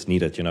actually what's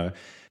needed.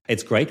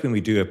 It's great when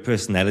we do a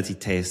personality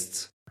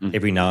test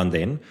every now and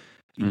then.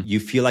 You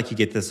feel like you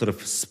get this sort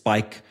of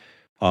spike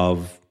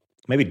of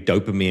maybe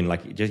dopamine,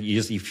 like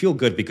you feel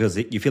good because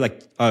you feel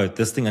like, oh,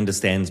 this thing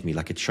understands me,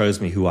 like it shows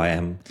me who I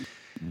am.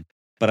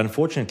 But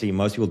unfortunately,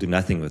 most people do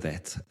nothing with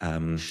that,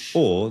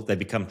 or they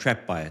become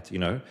trapped by it,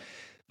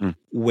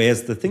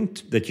 Whereas the thing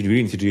that you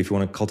really need to do if you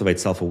want to cultivate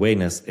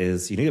self-awareness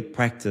is you need a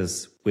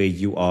practice where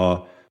you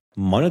are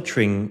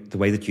monitoring the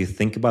way that you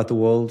think about the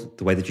world,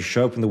 the way that you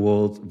show up in the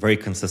world very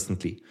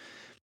consistently.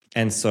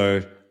 And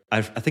so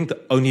I think the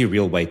only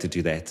real way to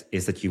do that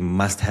is that you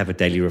must have a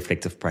daily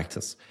reflective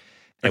practice.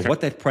 And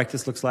what that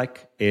practice looks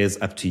like is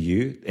up to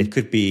you. It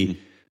could be,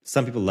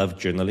 some people love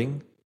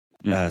journaling.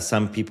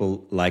 Some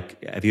people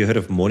have you heard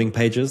of morning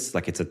pages?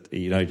 Like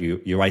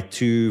you write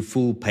 2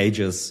 full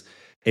pages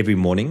every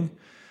morning.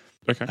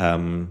 Okay.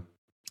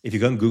 If you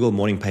go and Google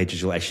morning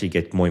pages, you'll actually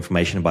get more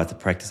information about the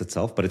practice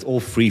itself, but it's all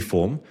free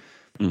form.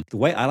 The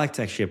way I like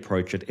to actually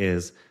approach it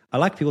is I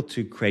like people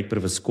to create a bit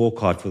of a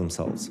scorecard for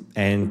themselves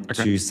and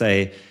to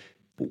say,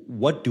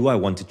 what do I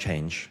want to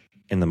change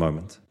in the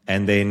moment?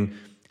 And then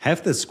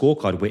have this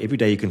scorecard where every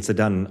day you can sit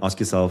down and ask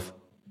yourself,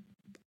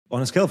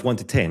 on a scale of 1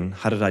 to 10,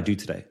 how did I do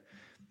today?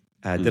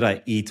 Did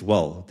I eat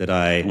well? Did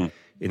I,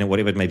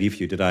 whatever it may be for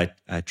you, did I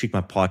treat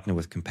my partner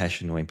with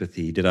compassion or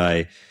empathy? Did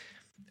I,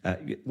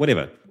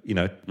 whatever,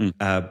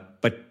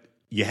 but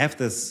you have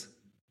this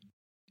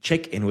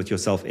check-in with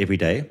yourself every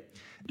day.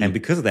 And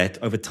because of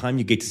that, over time,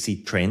 you get to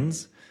see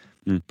trends.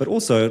 But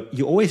also,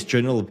 you always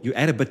journal, you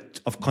add a bit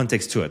of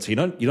context to it. So you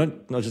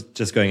don't not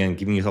just going and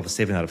giving yourself a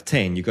 7 out of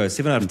 10. You go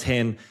 7 out of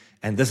 10,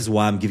 and this is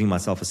why I'm giving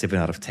myself a 7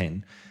 out of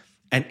 10.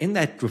 And in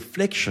that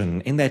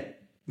reflection, in that,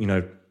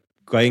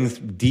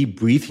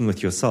 debriefing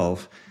with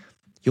yourself,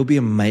 you'll be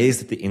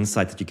amazed at the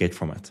insight that you get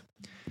from it.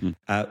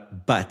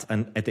 But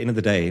at the end of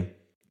the day,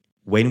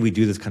 when we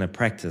do this kind of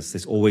practice,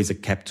 there's always a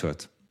cap to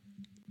it.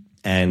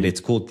 And it's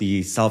called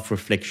the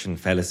self-reflection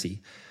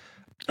fallacy,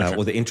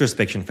 or the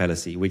introspection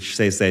fallacy, which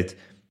says that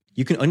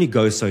you can only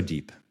go so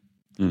deep.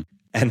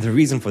 And the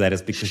reason for that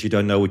is because you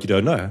don't know what you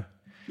don't know.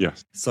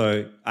 Yes.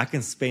 So I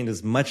can spend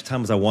as much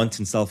time as I want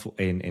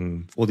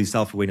in all these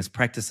self-awareness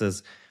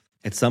practices.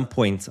 At some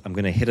point, I'm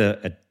going to hit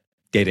a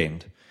dead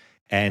end.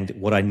 And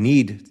what I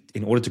need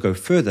in order to go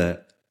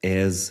further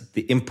is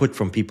the input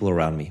from people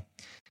around me,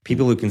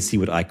 people who can see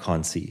what I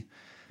can't see.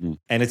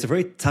 And it's a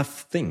very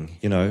tough thing.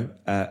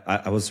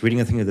 I was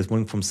reading a thing this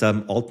morning from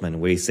Sam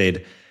Altman where he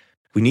said,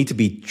 we need to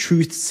be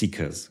truth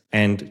seekers.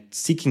 And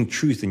seeking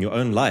truth in your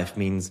own life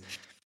means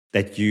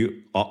that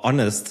you are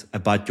honest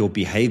about your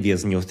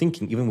behaviors and your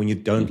thinking, even when you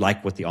don't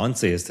like what the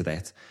answer is to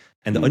that.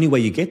 And the only way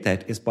you get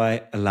that is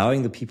by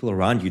allowing the people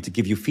around you to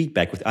give you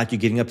feedback without you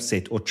getting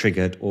upset or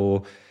triggered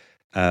or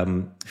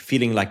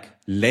feeling like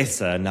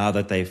lesser now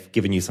that they've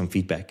given you some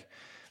feedback.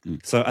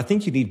 So I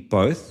think you need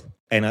both.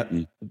 And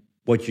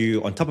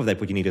on top of that,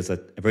 what you need is a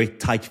very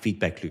tight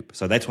feedback loop.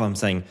 So that's why I'm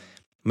saying,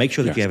 make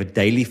sure that you have a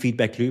daily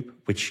feedback loop,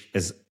 which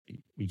is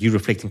you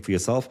reflecting for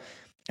yourself.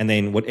 And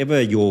then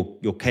whatever your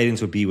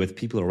cadence would be with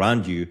people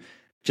around you,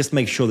 just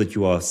make sure that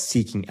you are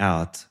seeking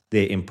out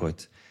their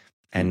input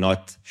and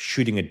not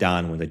shooting it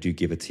down when they do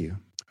give it to you.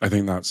 I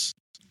think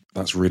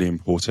that's really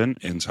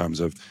important in terms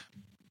of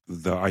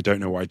the I don't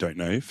know what I don't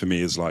know. For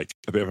me is like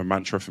a bit of a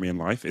mantra for me in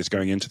life, is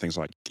going into things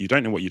like you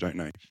don't know what you don't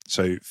know.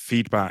 So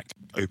feedback,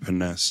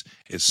 openness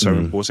is so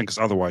important, because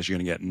otherwise you're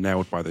going to get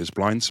nailed by those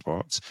blind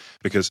spots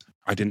because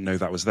I didn't know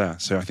that was there.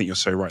 So I think you're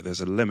so right.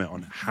 There's a limit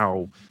on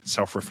how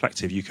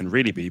self-reflective you can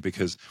really be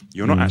because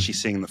you're not actually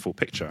seeing the full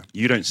picture.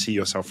 You don't see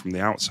yourself from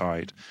the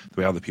outside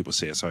the way other people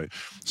see it. So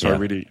I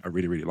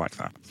really like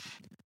that.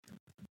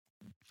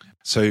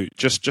 So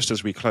just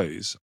as we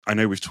close, I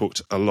know we've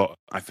talked a lot.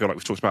 I feel like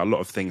we've talked about a lot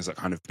of things that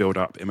kind of build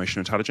up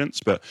emotional intelligence.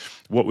 But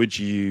what would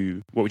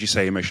you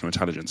say emotional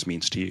intelligence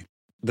means to you?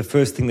 The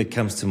first thing that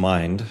comes to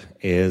mind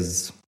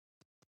is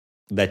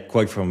that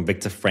quote from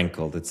Viktor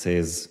Frankl that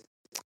says,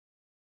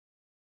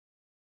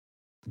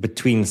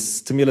 between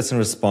stimulus and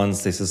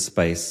response, there's a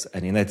space.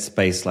 And in that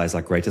space lies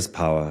our greatest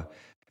power,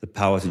 the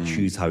power to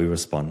choose how we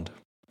respond.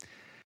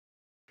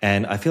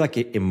 And I feel like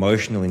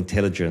emotional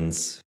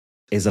intelligence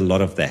is a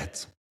lot of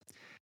that.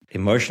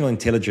 Emotional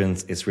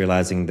intelligence is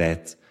realizing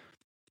that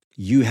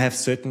you have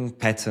certain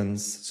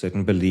patterns,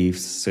 certain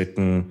beliefs,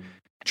 certain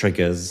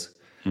triggers,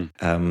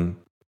 and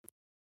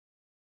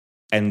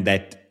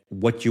that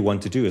what you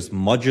want to do is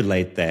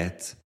modulate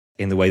that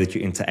in the way that you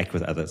interact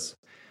with others.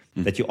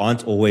 That you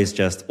aren't always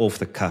just off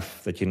the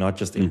cuff, that you're not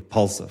just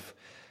impulsive,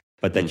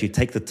 but that you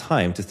take the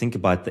time to think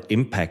about the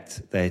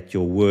impact that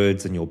your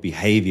words and your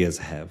behaviors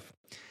have.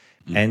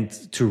 And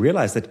to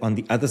realize that on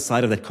the other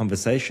side of that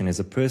conversation is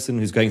a person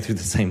who's going through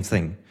the same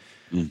thing.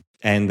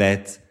 And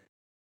that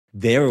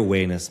their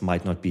awareness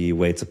might not be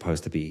where it's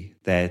supposed to be,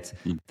 that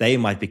they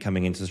might be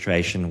coming into a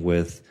situation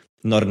with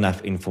not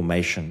enough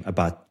information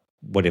about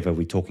whatever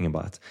we're talking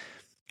about.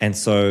 And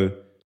so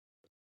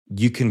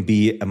you can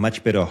be a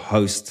much better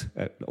host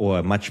or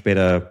a much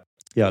better,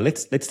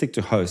 let's stick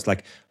to host.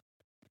 Like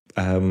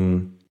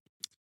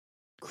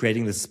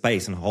creating the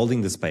space and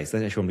holding the space.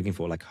 That's actually what I'm looking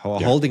for, like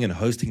holding and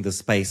hosting the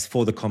space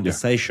for the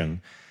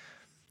conversation.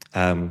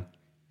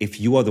 If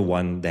you are the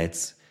one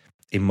that's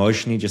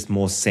emotionally just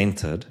more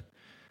centered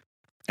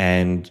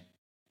and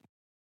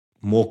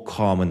more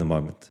calm in the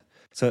moment.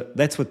 So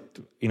that's what,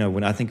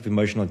 when I think of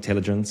emotional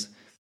intelligence,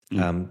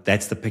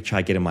 that's the picture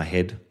I get in my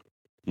head,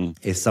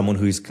 is someone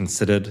who's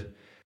considered,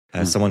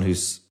 someone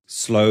who's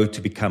slow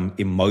to become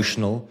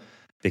emotional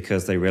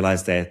because they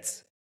realize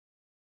that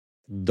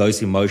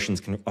those emotions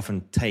can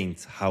often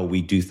taint how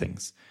we do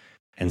things.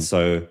 And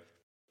so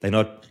they're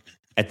not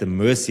at the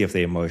mercy of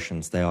their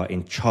emotions, they are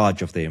in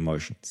charge of their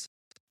emotions.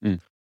 What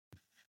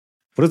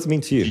does it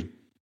mean to you?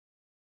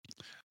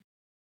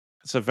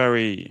 It's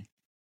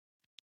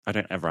I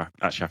don't ever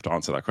actually have to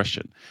answer that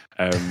question.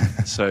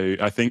 So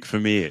I think for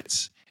me,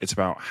 it's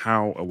about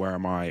how aware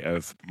am I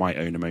of my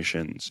own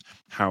emotions?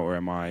 How aware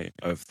am I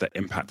of the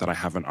impact that I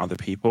have on other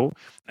people?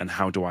 And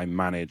how do I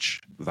manage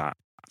that?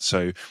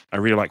 So I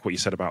really like what you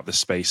said about the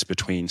space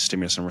between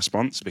stimulus and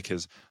response,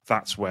 because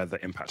that's where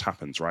the impact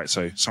happens, right?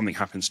 So something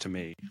happens to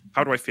me.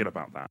 How do I feel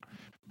about that?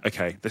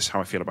 Okay, this is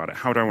how I feel about it.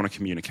 How do I want to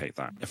communicate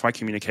that? If I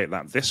communicate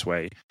that this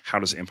way, how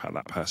does it impact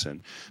that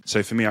person?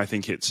 So for me, I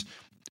think it's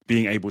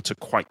being able to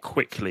quite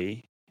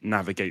quickly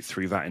navigate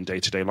through that in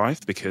day-to-day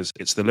life, because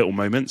it's the little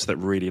moments that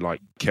really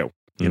kill.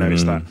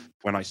 It's that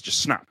when I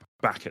just snap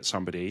back at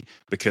somebody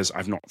because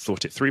I've not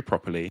thought it through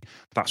properly,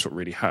 that's what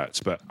really hurts.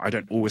 But I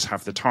don't always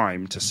have the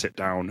time to sit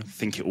down,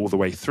 think it all the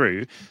way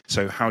through.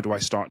 So how do I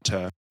start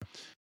to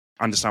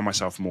understand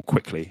myself more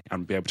quickly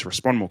and be able to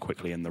respond more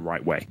quickly in the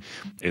right way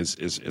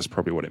is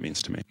probably what it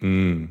means to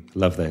me.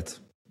 Love that.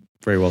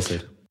 Very well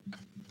said.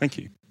 Thank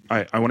you.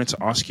 I wanted to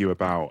ask you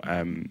about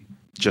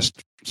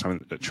just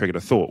something that triggered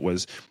a thought.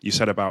 Was you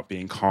said about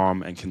being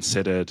calm and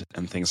considered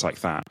and things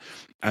like that.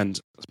 And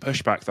the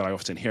pushback that I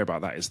often hear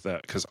about that is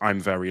that because I'm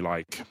very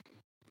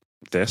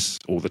this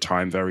all the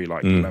time, very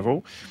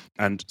level.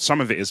 And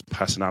some of it is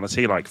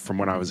personality. Like from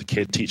when I was a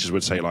kid, teachers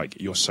would say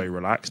you're so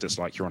relaxed. It's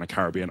like you're on a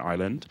Caribbean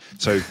island.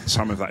 So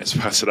some of that is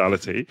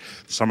personality.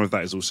 Some of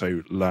that is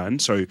also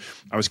learned. So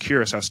I was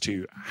curious as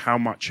to how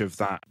much of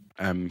that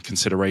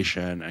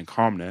consideration and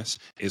calmness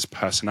is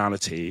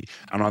personality.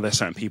 And are there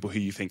certain people who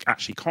you think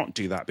actually can't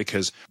do that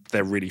because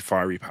they're really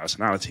fiery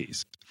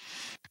personalities?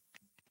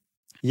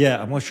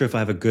 Yeah, I'm not sure if I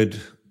have a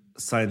good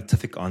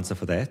scientific answer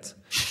for that.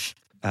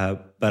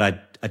 But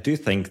I do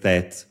think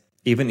that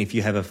even if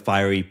you have a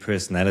fiery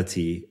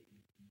personality,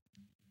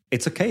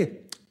 it's okay.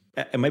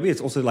 And maybe it's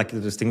also the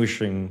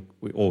distinguishing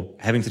or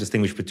having to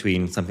distinguish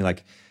between something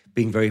like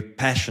being very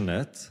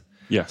passionate,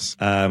 yes,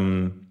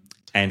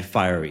 and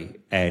fiery,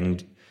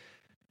 and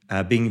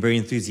being very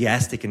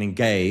enthusiastic and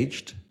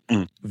engaged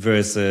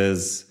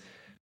versus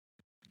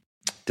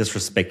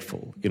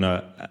disrespectful.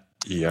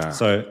 Yeah.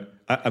 So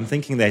I'm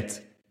thinking that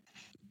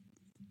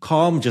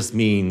calm just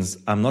means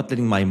I'm not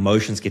letting my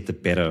emotions get the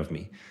better of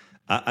me.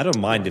 I don't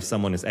mind if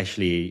someone is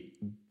actually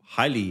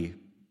highly,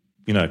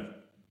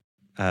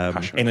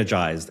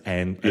 energized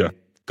and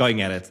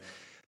going at it.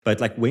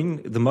 But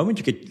when the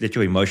moment you let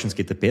your emotions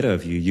get the better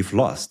of you, you've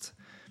lost.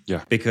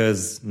 Yeah.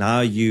 Because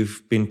now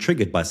you've been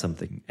triggered by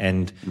something.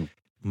 And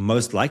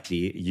most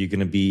likely you're going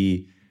to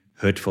be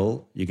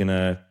hurtful. You're going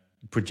to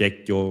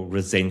project your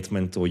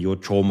resentment or your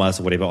traumas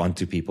or whatever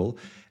onto people.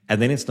 And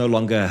then it's no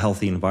longer a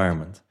healthy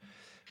environment.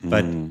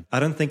 But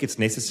I don't think it's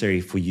necessary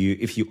for you,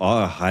 if you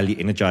are a highly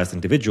energized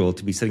individual,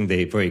 to be sitting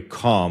there very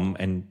calm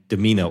and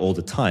demeanor all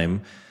the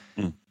time.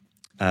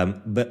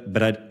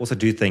 But I also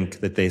do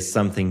think that there's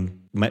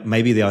something,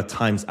 maybe there are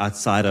times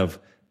outside of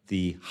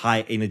the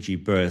high energy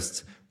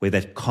bursts where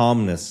that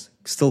calmness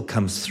still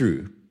comes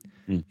through.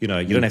 You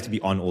don't have to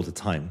be on all the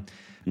time.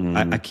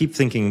 I keep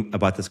thinking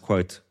about this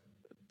quote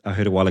I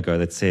heard a while ago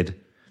that said,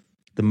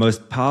 "The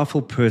most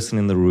powerful person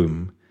in the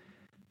room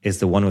is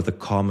the one with the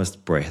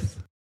calmest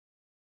breath."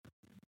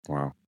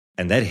 Wow.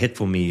 And that hit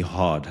for me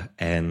hard.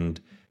 And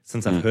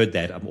since I've heard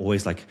that, I'm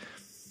always like,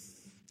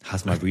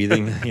 how's my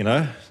breathing,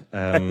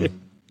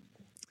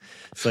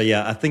 So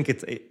yeah, I think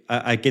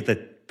I get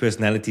that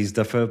personalities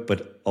differ,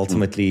 but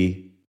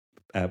ultimately,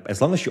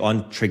 as long as you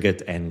aren't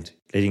triggered and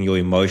letting your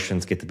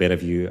emotions get the better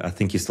of you, I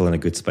think you're still in a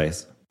good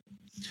space.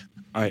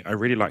 I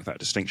really like that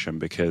distinction,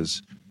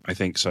 because I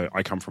think so.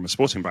 I come from a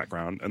sporting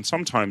background, and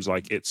sometimes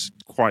it's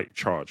quite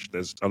charged.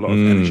 There's a lot of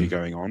energy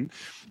going on.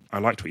 I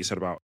liked what you said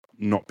about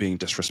not being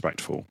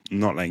disrespectful,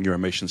 not letting your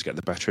emotions get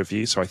the better of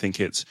you. So I think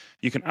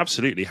you can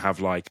absolutely have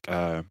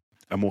a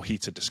more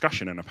heated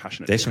discussion and a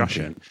passionate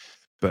discussion,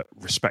 but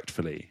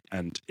respectfully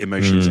and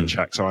emotions in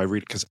check. So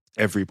because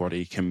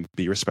everybody can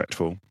be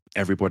respectful,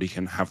 everybody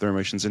can have their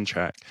emotions in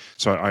check.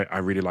 So I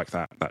really like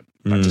that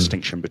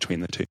distinction between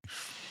the two.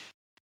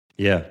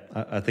 Yeah,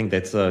 I think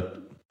that's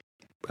the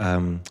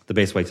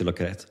best way to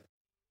look at it.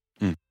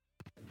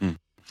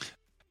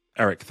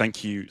 Erik,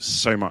 thank you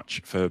so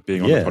much for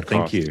being on the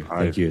podcast.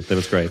 Thank you. That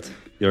was great.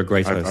 You're a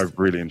great host. I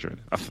really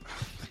enjoyed it.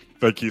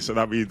 Thank you. So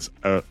that means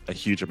a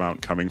huge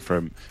amount coming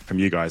from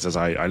you guys as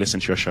I listen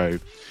to your show.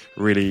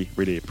 Really,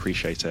 really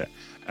appreciate it.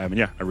 And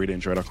yeah, I really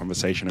enjoyed our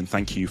conversation, and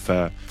thank you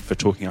for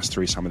talking us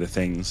through some of the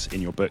things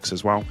in your books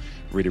as well.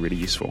 Really, really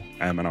useful.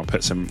 And I'll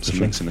put some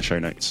links in the show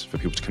notes for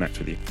people to connect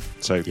with you.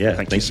 So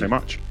thank you so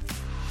much.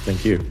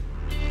 Thank you.